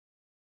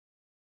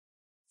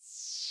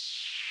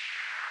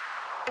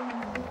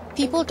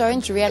People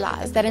don't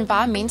realize that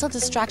environmental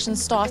destruction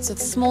starts with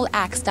small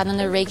acts done on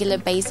a regular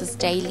basis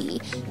daily.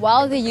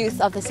 While the youth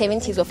of the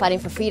 70s were fighting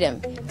for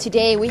freedom,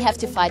 today we have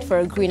to fight for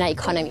a greener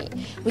economy.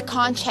 We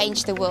can't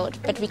change the world,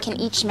 but we can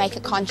each make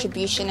a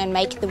contribution and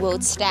make the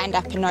world stand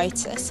up and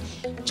notice.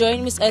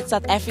 Join Miss Earth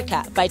South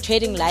Africa by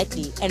trading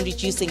lightly and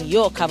reducing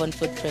your carbon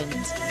footprint.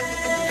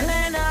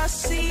 Plant a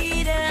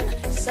seed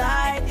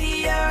inside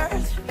the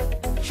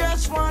earth.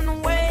 Just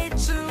one way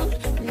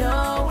to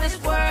know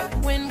its worth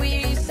when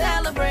we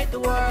celebrate the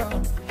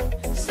world.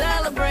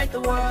 Celebrate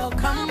the world.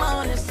 Come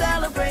on and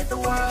celebrate the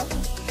world.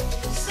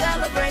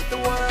 Celebrate the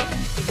world.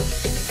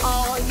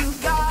 All you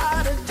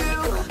gotta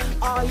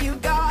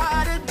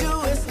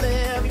do is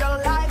live your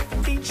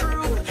life, be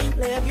true.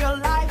 Live your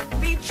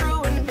life, be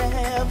true, and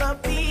never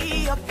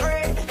be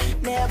afraid.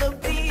 Never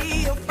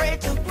be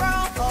afraid to grow.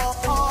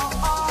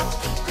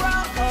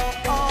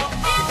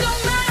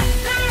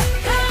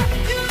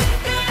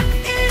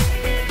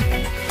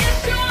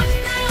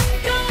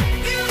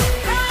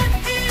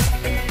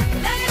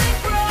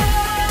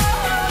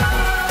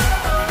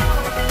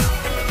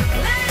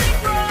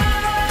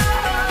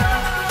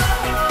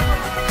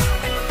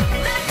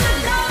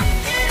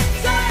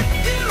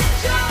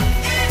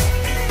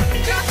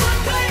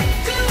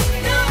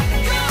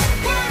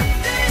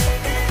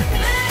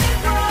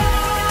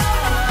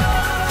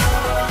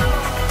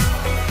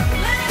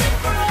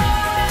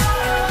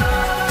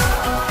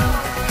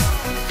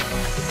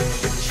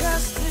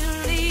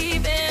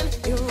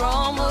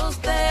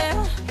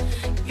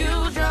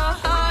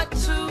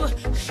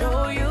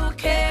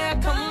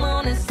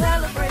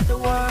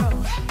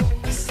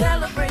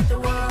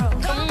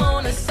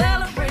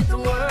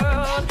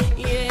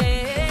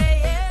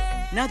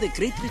 Now the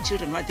great three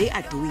children, what they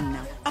are doing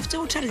now, after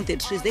watering the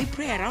trees, they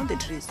pray around the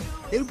trees.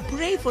 They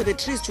pray for the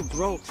trees to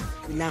grow.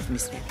 We love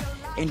Miss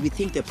Earth, and we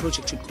think the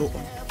project should go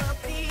on.